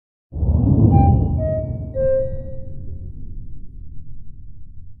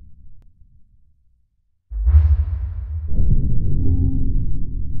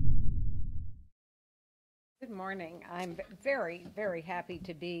morning. I'm very, very happy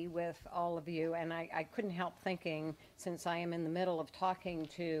to be with all of you, and I couldn't help thinking, since I am in the middle of talking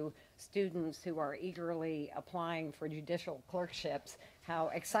to students who are eagerly applying for judicial clerkships, how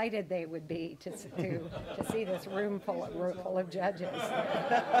excited they would be to see this room full of judges.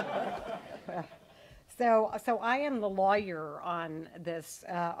 So I am the lawyer on this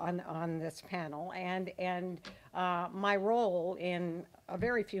on this panel, and my role in a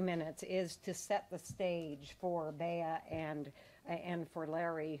very few minutes is to set the stage for Bea and for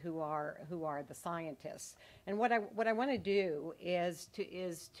Larry, who are the scientists. And what I want to do is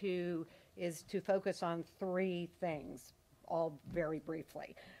to focus on three things, all very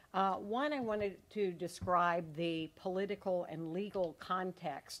briefly. One, I wanted to describe the political and legal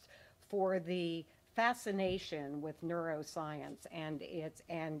context for the fascination with neuroscience and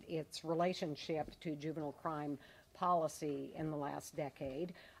its relationship to juvenile crime policy in the last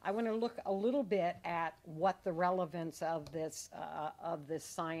decade. I want to look a little bit at what the relevance of this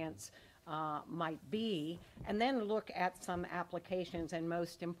science might be, and then look at some applications, and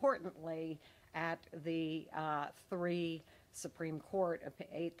most importantly, at the three Supreme Court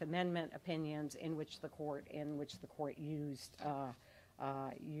Eighth Amendment opinions in which the court used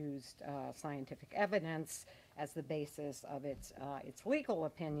scientific evidence as the basis of its legal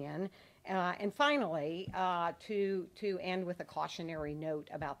opinion, and finally to end with a cautionary note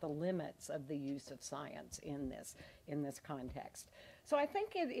about the limits of the use of science in this context. So I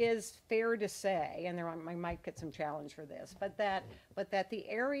think it is fair to say, and I might get some challenge for this, but that the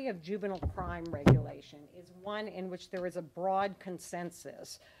area of juvenile crime regulation is one in which there is a broad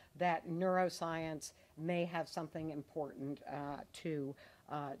consensus that neuroscience may have something important to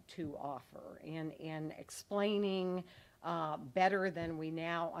offer in explaining better than we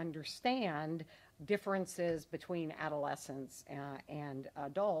now understand differences between adolescents and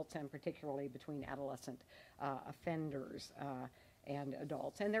adults, and particularly between adolescent offenders and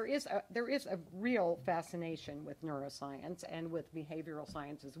adults. And there is a real fascination with neuroscience and with behavioral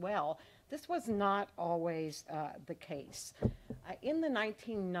science as well. This was not always the case. In the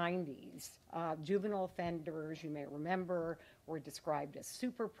 1990s, juvenile offenders, you may remember, were described as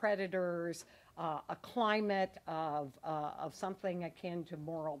super predators. A climate of something akin to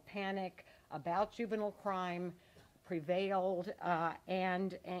moral panic about juvenile crime prevailed,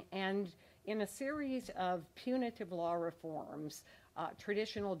 and in a series of punitive law reforms,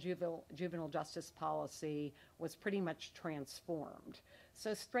 traditional juvenile justice policy was pretty much transformed.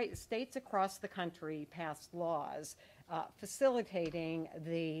 So states across the country passed laws facilitating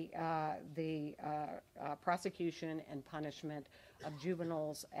the prosecution and punishment of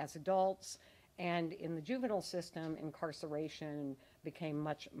juveniles as adults, and in the juvenile system, incarceration became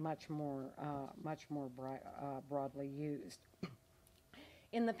much more broadly used.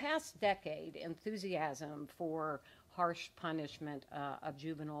 In the past decade, enthusiasm for harsh punishment of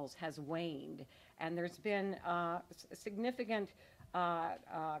juveniles has waned, and there's been significant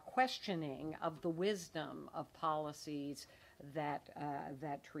questioning of the wisdom of policies that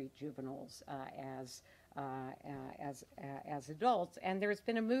treat juveniles as adults, and there's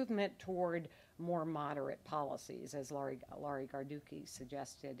been a movement toward more moderate policies, as Laurie Garducki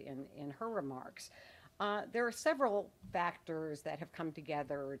suggested in her remarks. There are several factors that have come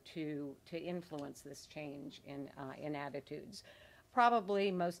together to influence this change in attitudes.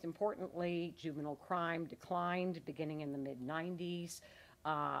 Probably most importantly, juvenile crime declined beginning in the mid-90s.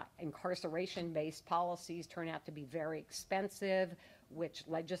 Incarceration-based policies turn out to be very expensive, which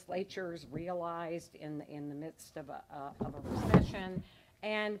legislatures realized in the midst of a recession.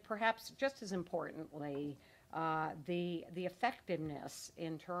 And perhaps just as importantly, the effectiveness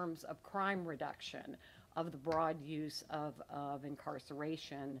in terms of crime reduction of the broad use of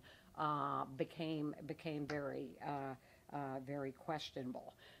incarceration became very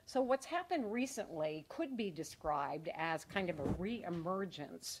questionable. So what's happened recently could be described as kind of a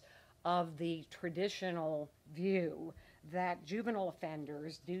reemergence of the traditional view that juvenile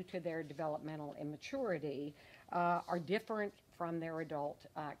offenders, due to their developmental immaturity, are different from their adult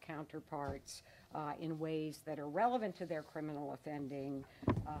counterparts in ways that are relevant to their criminal offending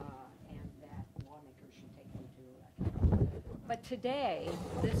and that lawmakers should take into account. But today,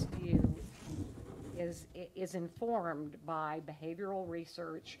 this view is informed by behavioral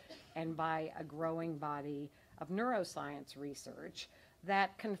research and by a growing body of neuroscience research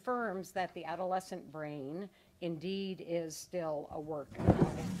that confirms that the adolescent brain indeed is still a work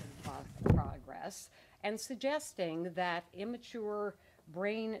in progress, and suggesting that immature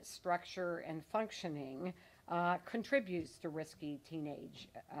brain structure and functioning contributes to risky teenage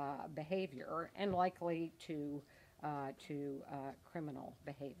behavior and likely to criminal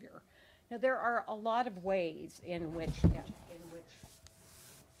behavior. Now, there are a lot of ways in which, am I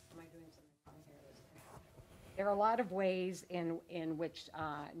doing something wrong here? There are a lot of ways in which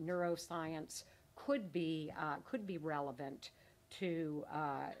neuroscience could be relevant to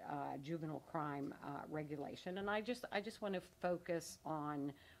juvenile crime regulation, and I just want to focus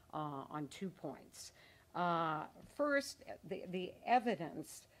on 2 points. First, the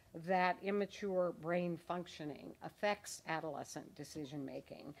evidence that immature brain functioning affects adolescent decision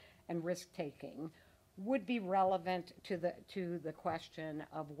making and risk taking would be relevant to the question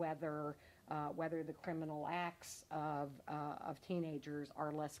of whether the criminal acts of teenagers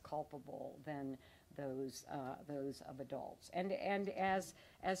are less culpable than those of adults. And as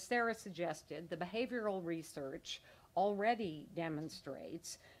Sarah suggested, the behavioral research already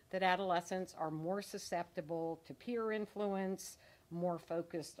demonstrates that adolescents are more susceptible to peer influence, more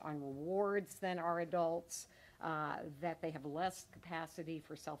focused on rewards than are adults, that they have less capacity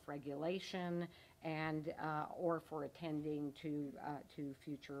for self-regulation and or for attending to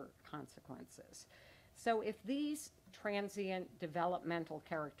future consequences. So if these transient developmental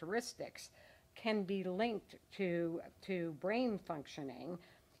characteristics can be linked to brain functioning,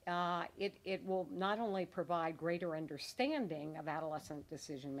 it will not only provide greater understanding of adolescent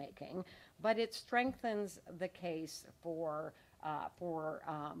decision making, but it strengthens the case for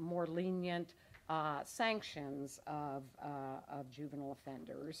more lenient sanctions of juvenile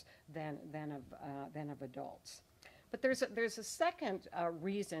offenders than of adults. But there's a second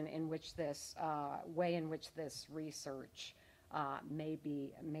reason in which this way in which this research may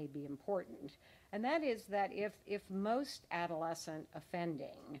be important, and that is that if most adolescent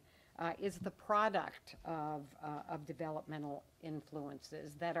offending is the product of developmental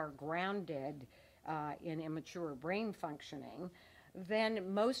influences that are grounded in immature brain functioning,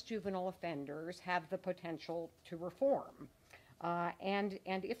 then most juvenile offenders have the potential to reform. And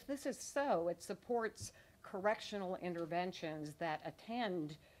if this is so, it supports correctional interventions that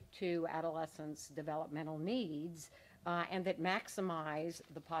attend to adolescents' developmental needs and that maximize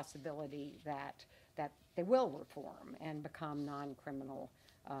the possibility that they will reform and become non-criminal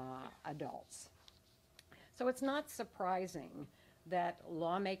adults. So it's not surprising that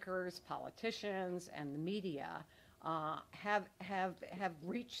lawmakers, politicians, and the media have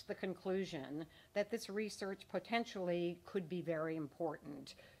reached the conclusion that this research potentially could be very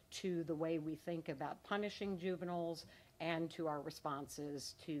important to the way we think about punishing juveniles and to our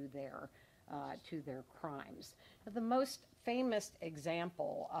responses to their crimes. The most famous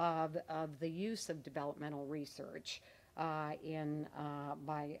example of the use of developmental research by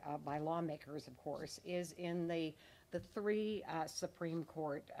lawmakers, of course, is in the 3 Supreme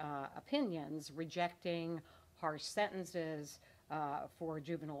Court opinions rejecting harsh sentences for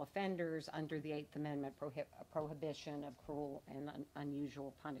juvenile offenders under the Eighth Amendment prohibition of cruel and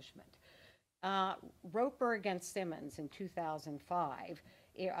unusual punishment. Roper against Simmons in 2005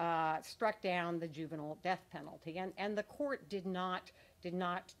 struck down the juvenile death penalty, and the court did not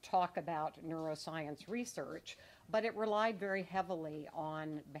talk about neuroscience research, but it relied very heavily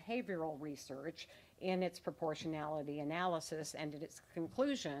on behavioral research in its proportionality analysis and in its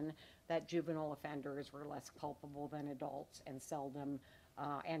conclusion that juvenile offenders were less culpable than adults and seldom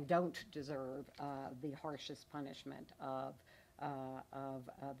and don't deserve the harshest punishment of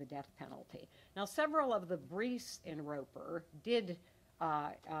the death penalty. Now, several of the briefs in Roper did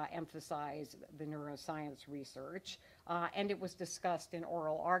emphasize the neuroscience research, and it was discussed in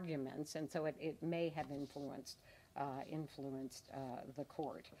oral arguments, and so it may have influenced the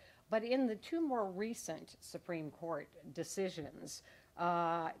court. But in the 2 more recent Supreme Court decisions,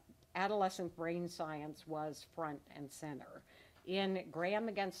 adolescent brain science was front and center. In Graham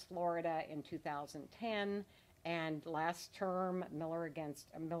against Florida in 2010 and last term Miller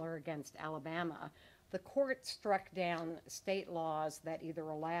against Alabama, the court struck down state laws that either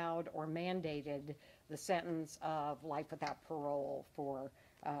allowed or mandated the sentence of life without parole for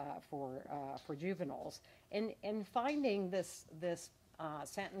juveniles. In finding this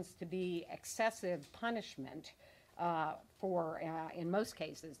sentence to be excessive punishment in most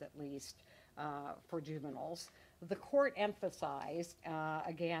cases at least, for juveniles, the court emphasized,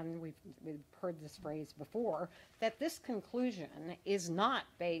 again, we've heard this phrase before, that this conclusion is not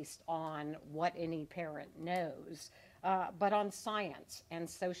based on what any parent knows, but on science and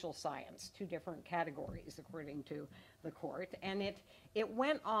social science, 2 different categories according to the court. And it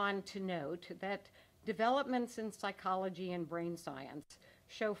went on to note that developments in psychology and brain science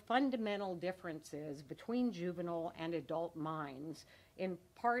show fundamental differences between juvenile and adult minds in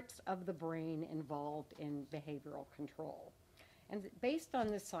parts of the brain involved in behavioral control. And based on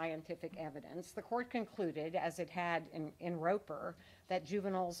this scientific evidence, the court concluded, as it had in Roper, that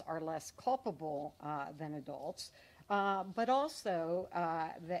juveniles are less culpable than adults, but also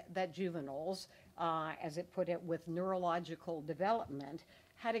that juveniles, as it put it, with neurological development,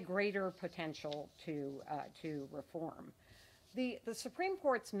 had a greater potential to reform. The Supreme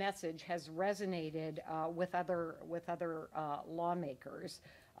Court's message has resonated with other lawmakers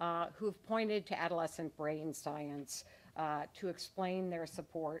who've pointed to adolescent brain science to explain their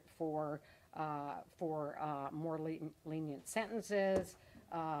support for more lenient sentences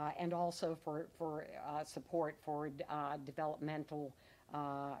and also for support for developmentally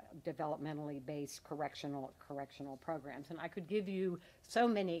based correctional programs. And I could give you so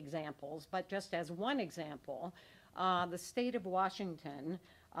many examples, but just as one example, the state of Washington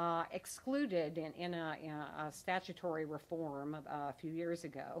excluded in a statutory reform a few years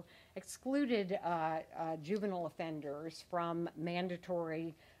ago, excluded juvenile offenders from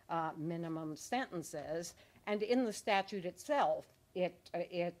mandatory minimum sentences, and in the statute itself,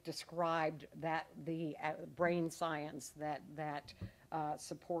 it described that the brain science that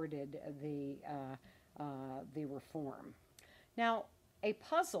supported the reform. Now, a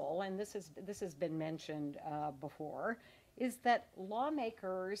puzzle, and this has been mentioned before, is that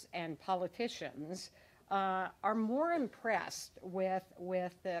lawmakers and politicians are more impressed with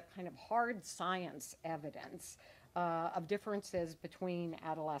the kind of hard science evidence of differences between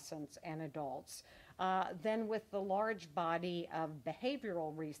adolescents and adults than with the large body of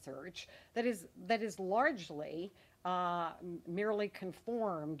behavioral research that is largely merely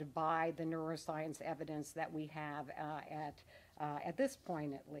conformed by the neuroscience evidence that we have at this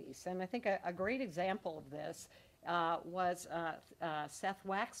point, at least. And I think a great example of this was Seth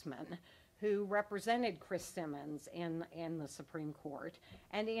Waxman, who represented Chris Simmons in the Supreme Court,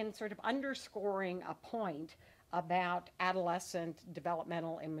 and in sort of underscoring a point about adolescent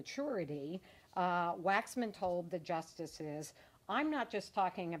developmental immaturity, Waxman told the justices, "I'm not just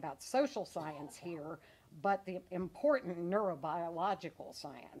talking about social science here, but the important neurobiological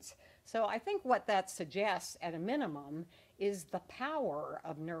science." So I think what that suggests, at a minimum, is the power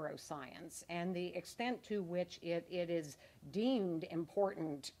of neuroscience and the extent to which it is deemed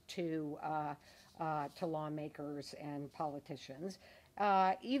important to lawmakers and politicians,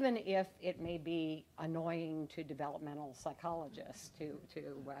 even if it may be annoying to developmental psychologists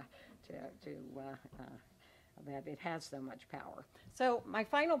that it has so much power. So my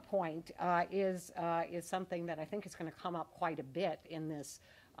final point is something that I think is going to come up quite a bit in this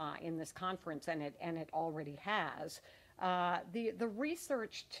conference, and it already has. The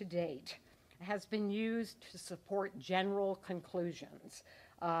research to date has been used to support general conclusions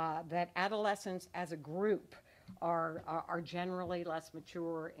that adolescents as a group are generally less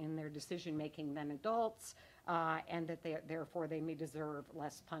mature in their decision making than adults, and that therefore they may deserve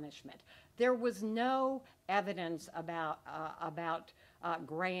less punishment. There was no evidence about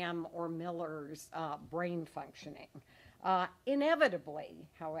Graham or Miller's brain functioning. Inevitably,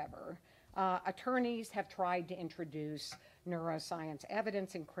 however, attorneys have tried to introduce neuroscience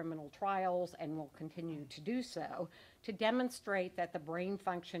evidence in criminal trials and will continue to do so to demonstrate that the brain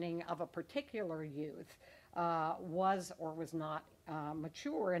functioning of a particular youth was or was not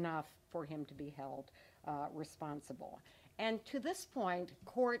mature enough for him to be held responsible. And to this point,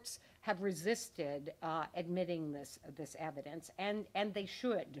 courts have resisted admitting this evidence, and they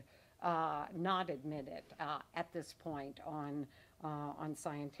should not admit it at this point on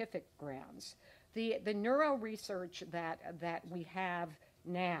scientific grounds. The neuro research that we have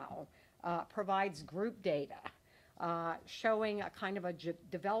now provides group data showing a kind of a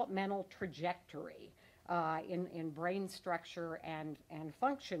developmental trajectory in brain structure and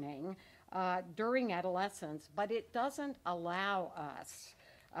functioning during adolescence, but it doesn't allow us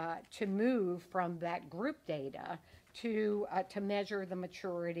to move from that group data to measure the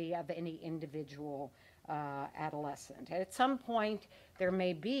maturity of any individual adolescent. And at some point, there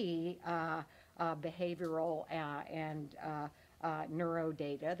may be behavioral and neuro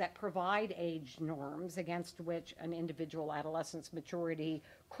data that provide age norms against which an individual adolescent's maturity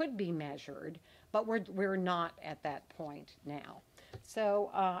could be measured, but we're not at that point now. So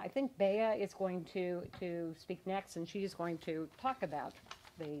I think Bea is going to speak next, and she's going to talk about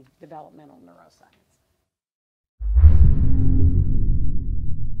the developmental neuroscience.